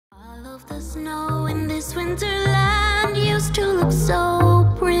of the snow in this winterland used to look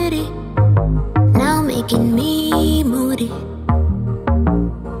so pretty, now making me moody.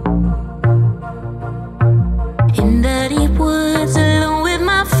 In the deep woods, alone with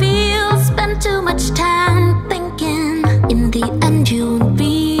my feels, spent too much time thinking in the end you won't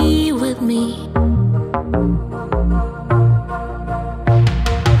be with me.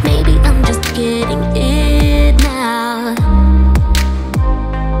 Maybe I'm just getting it now.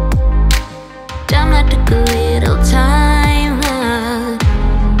 Damn, I took a little time out.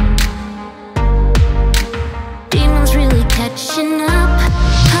 Demons really catching up.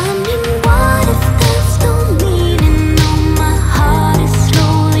 I mean, what if there's no meaning? No, my heart is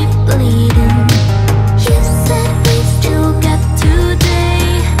slowly bleeding. You said we still got today.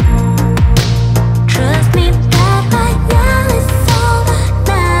 Trust me that right now is all that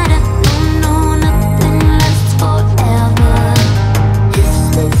matters. No, nothing lasts forever. Is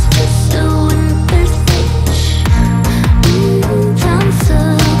this just a winter stage? I'm so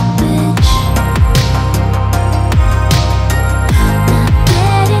bitch. Not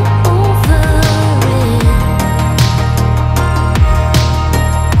getting over it.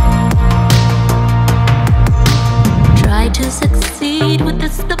 Try to succeed with the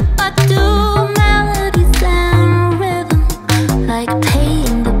stuff I do, melodies and rhythm, like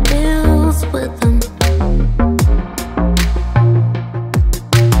paying the bills with them.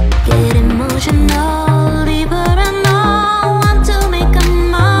 Get emotional, deeper and all, want to make a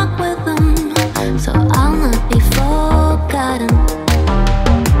mark with them, so I'll not be forgotten.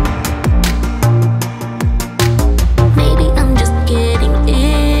 Maybe I'm just getting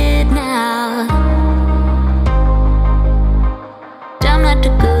it now. Damn, I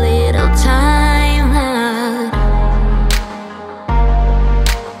took a little time out.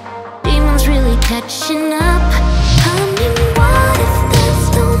 Demons really catching up. I mean, what if there's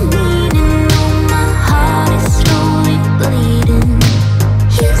no meaning? No, my heart is slowly bleeding.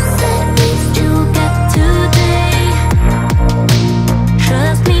 You said we still got today.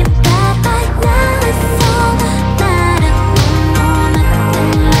 Trust me that right now is all that matters. No,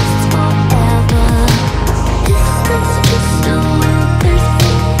 nothing lasts forever. Is this just a winter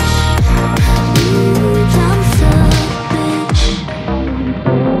stage? I'm so bitch.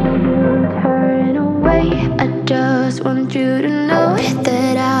 Turn away, I just want you to know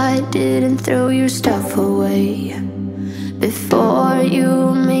that I didn't throw your stuff away. Before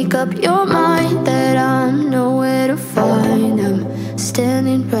you make up your mind that I'm nowhere to find, I'm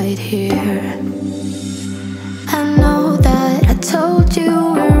standing right here. I know that I told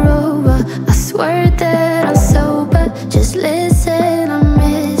you we're over. I swear that I'm sober. Just listen, I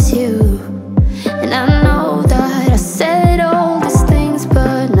miss you. And I know that I said all these things,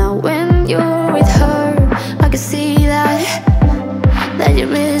 but now when you're with her, I can see that you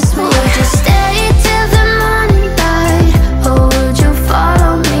miss me. Would you stay till the morning light? Or would you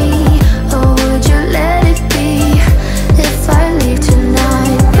follow me? Or would you let it be? If I leave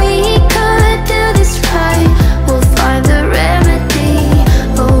tonight, we could do this right. We'll find the remedy.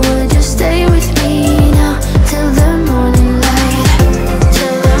 Or would you stay with me now till the morning light?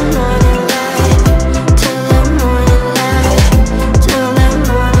 Till the morning light. Till the morning light. Till the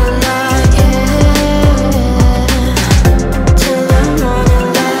morning light, yeah. Till the morning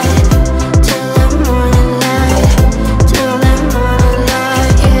light. Till the morning light. Till the morning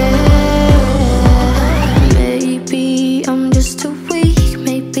light, yeah. Maybe I'm just too weak.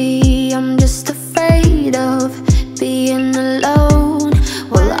 Maybe I'm just afraid of being alone.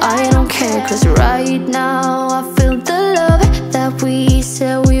 Well, I don't care, 'cause right now I feel the love that we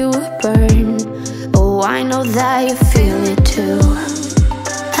said we would burn. Oh, I know that you feel it too.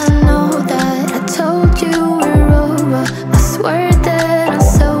 I know that I told you we're over. I swear that I'm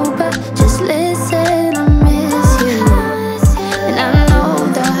sober. Just listen, I miss you. And I know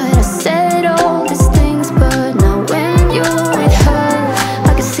that I said all these things, but now when you're with her,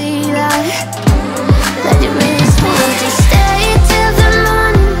 I can see that you miss me. Would you stay till the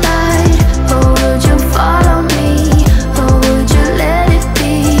morning light? Or would you follow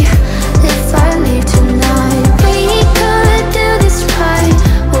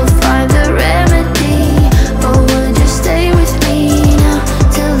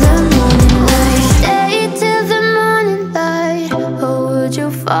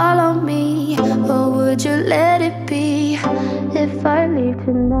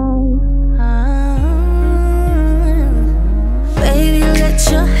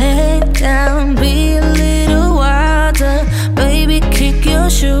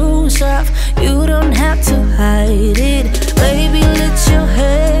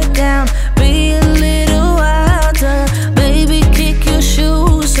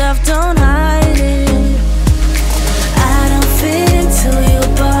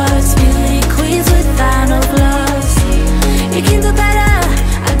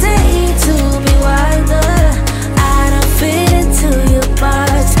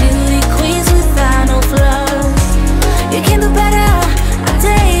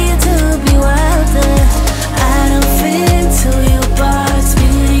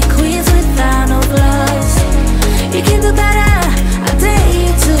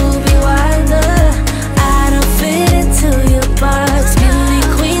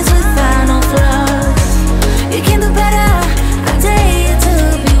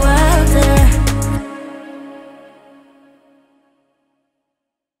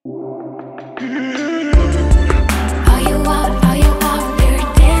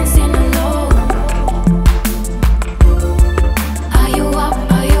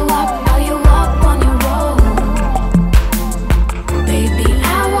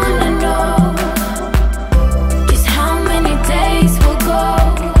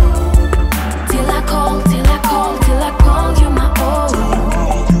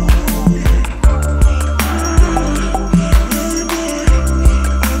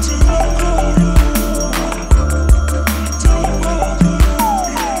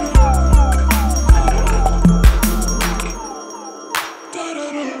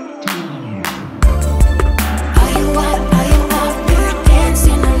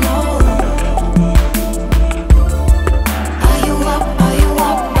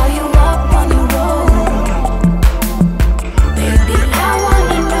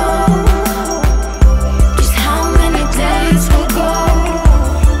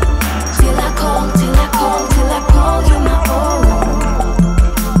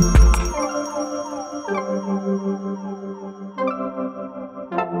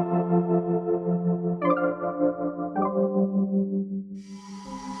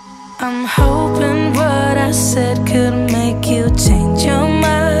I'm hoping what I said could make you change your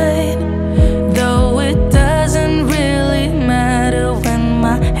mind, though it doesn't really matter when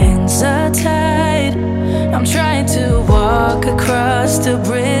my hands are tied. I'm trying to walk across the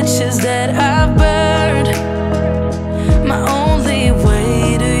bridges that I've burned. My only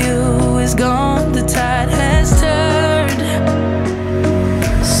way to you is gone, the tide has turned.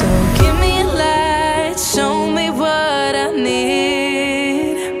 So give me a light, show me what I need.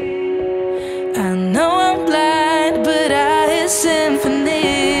 I know I'm blind, but I hear symphonies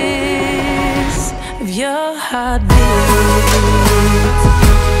of your heartbeat.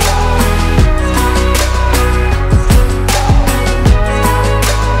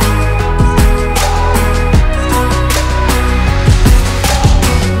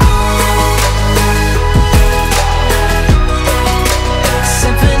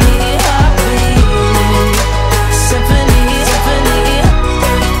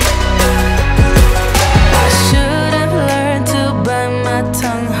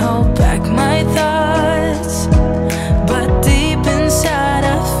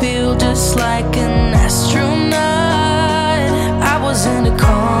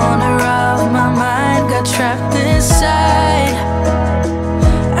 Trapped inside,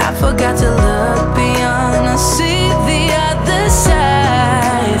 I forgot to look beyond. I see the other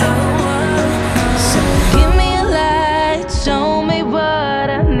side. So give me a light, show me what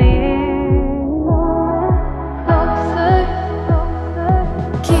I need. Closer,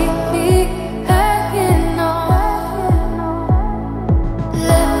 keep me hanging on.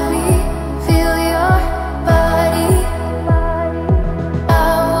 Let me feel your body. I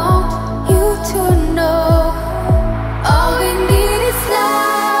want you to know.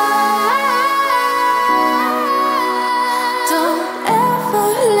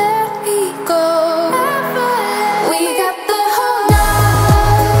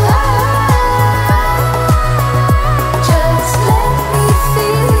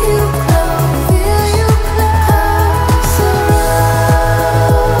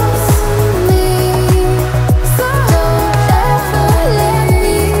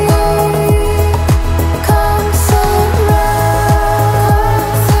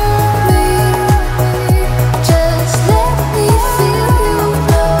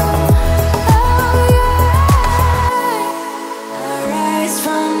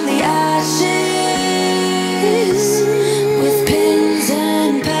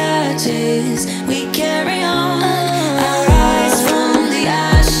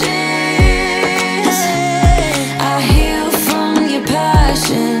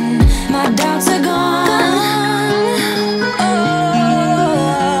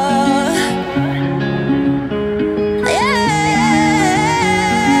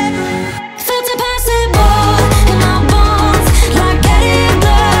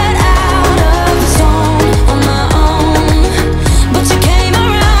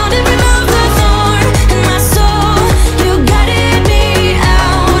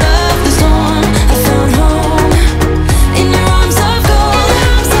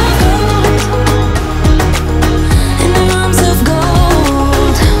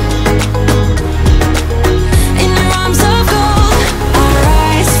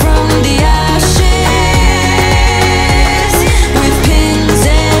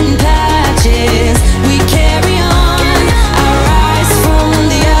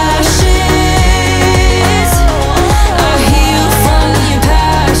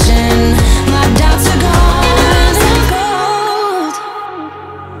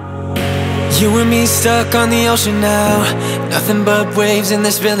 Stuck on the ocean now, nothing but waves and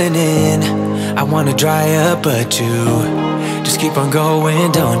they're spilling in. I wanna dry up but you just keep on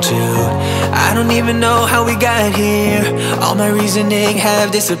going, don't you? I don't even know how we got here, all my reasoning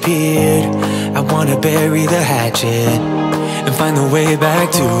have disappeared. I wanna bury the hatchet and find the way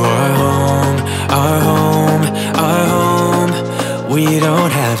back to our home, our home, our home. We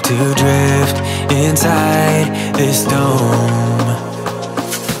don't have to drift inside this dome.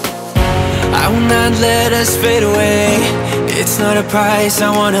 I will not let us fade away. It's not a price I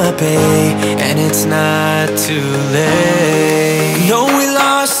wanna pay, and it's not too late. No, we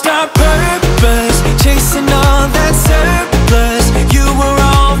lost our purpose, chasing all that surplus. You were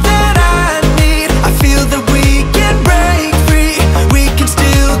all that I need. I feel that we can break free. We can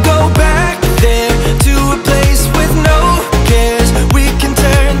still go back there to a place with no cares. We can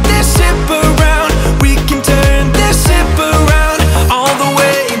turn this ship around. We can turn this ship around all the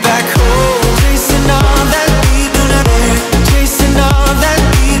way back home.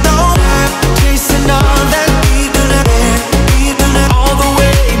 All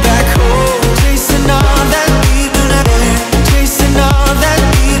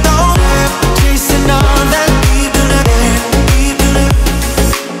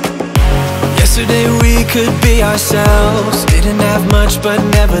could be ourselves. Didn't have much, but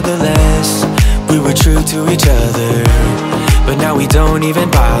nevertheless, we were true to each other. But now we don't even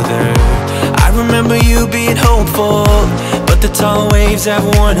bother. I remember you being hopeful, but the tall waves have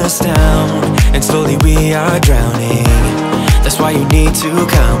worn us down, and slowly we are drowning. That's why you need to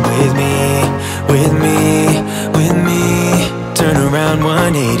come with me, with me, with me. Turn around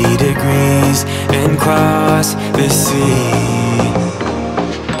 180 degrees and cross the sea.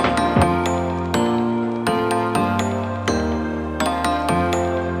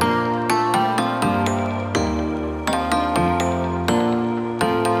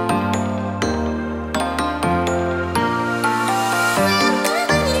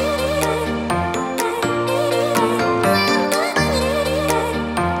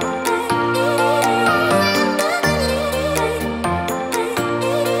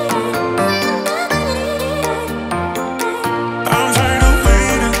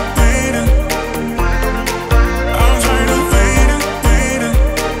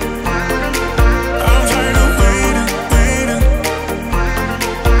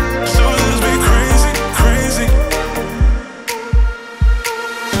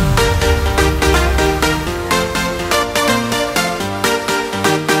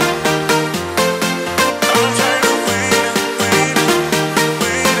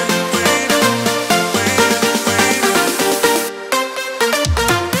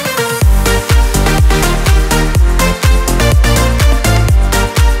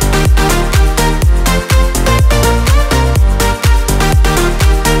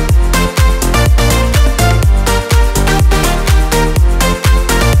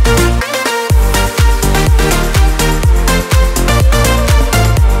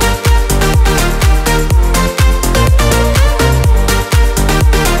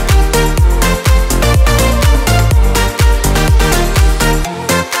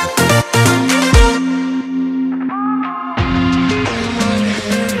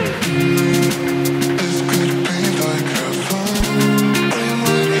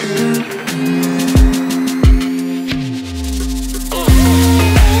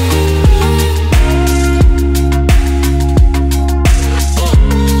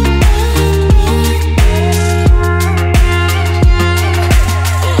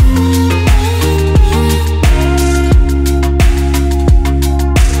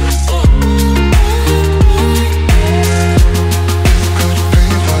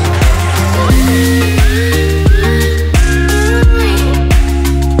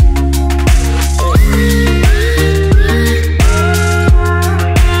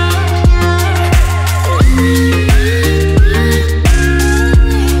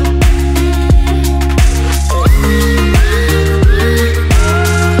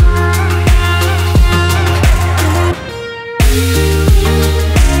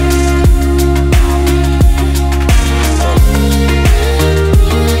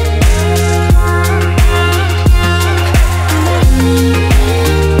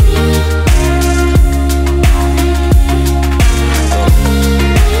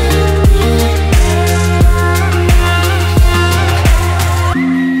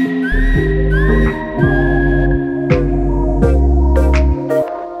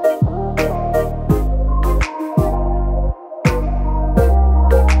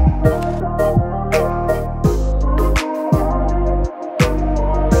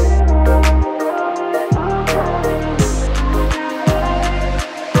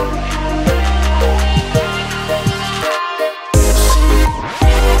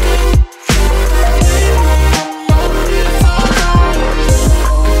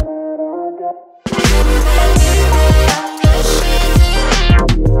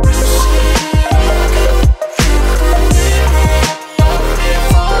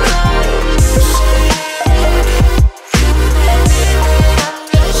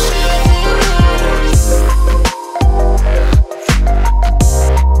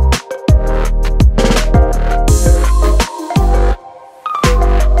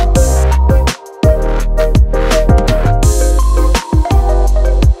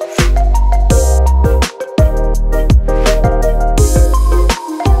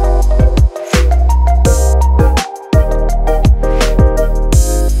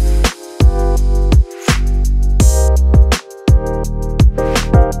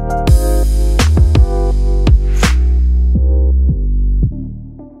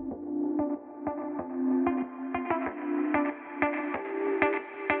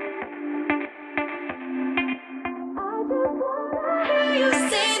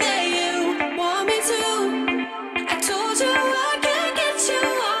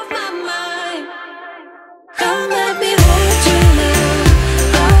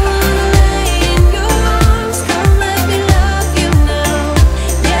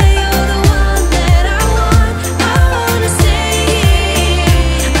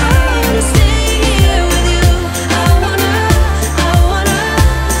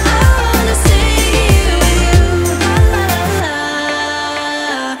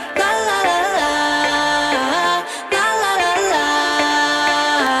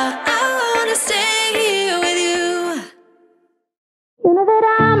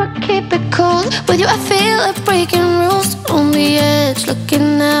 With you I feel like breaking rules. On the edge,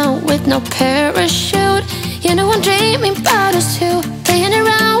 looking out with no parachute. You know I'm dreaming about us two, playing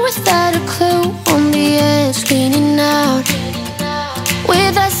around without a clue. On the edge, leaning out.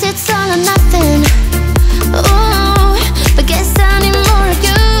 With us it's all or nothing. Ooh, but guess I need more of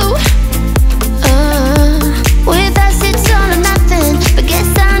you. With us it's all or nothing, but guess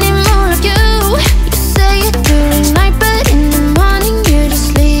I need more of you. You say it during night, but in the morning you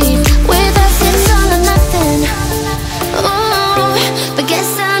just leave. With us it's all or nothing. Ooh, but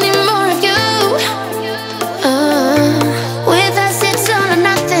guess I need more of you. With us it's all or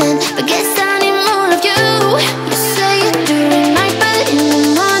nothing, but guess I need more of you. You say it during night, but in the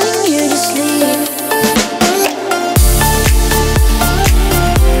morning you just leave.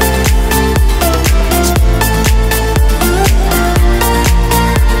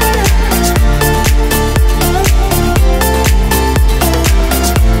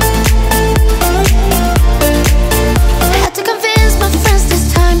 Had to convince my friends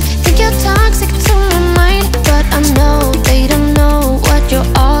this time. Think you're toxic to my mind, but I know they don't know what you're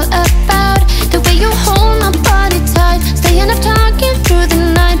all about. The way you hold my body tight, staying up talking through the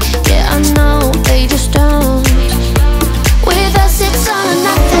night. Yeah, I know they just don't. With us it's all or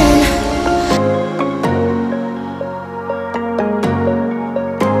nothing.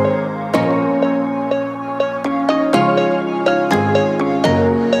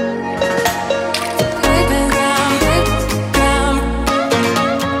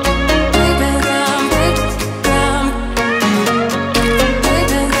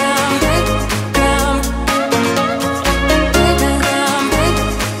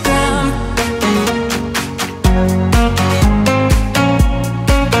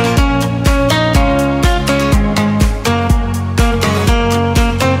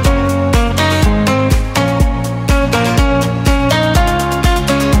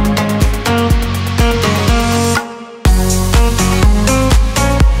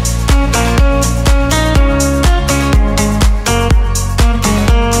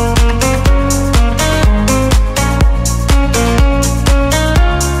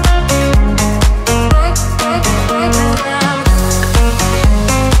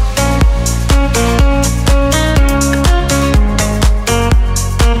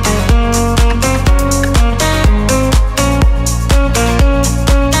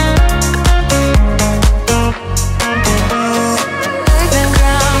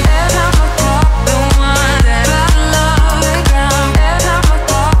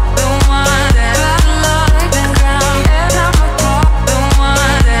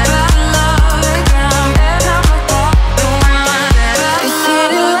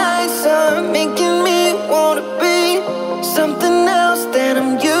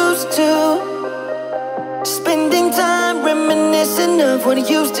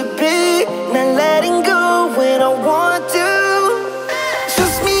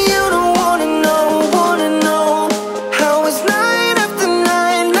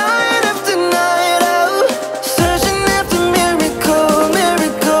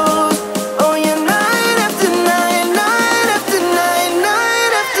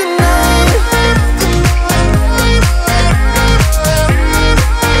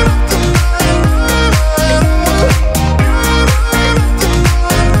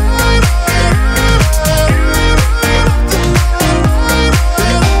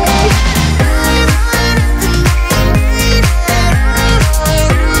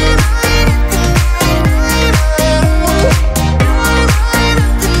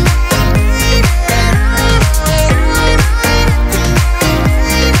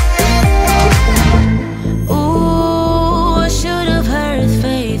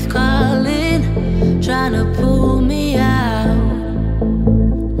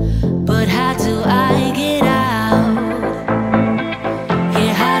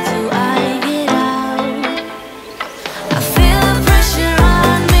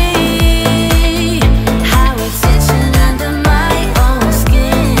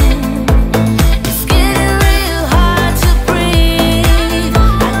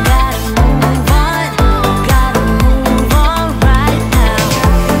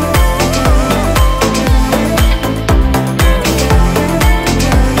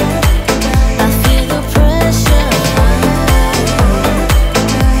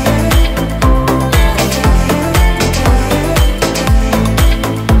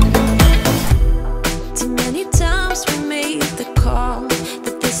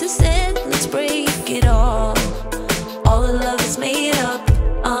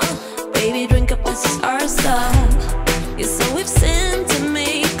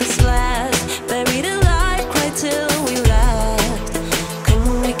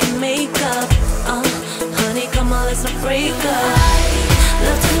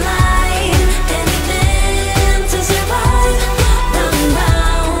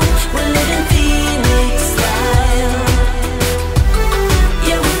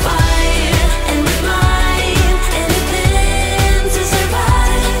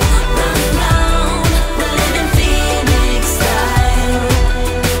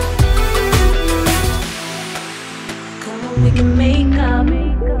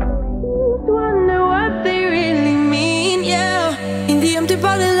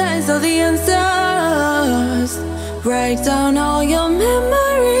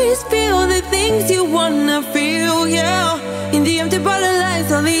 up all the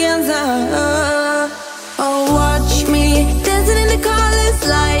lights on the answer. Oh, watch me dancing in the colors,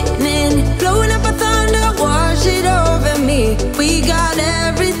 lightning, blowing up a thunder, wash it over me. We got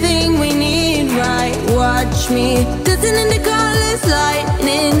everything we need, right? Watch me dancing in the colors, lightning.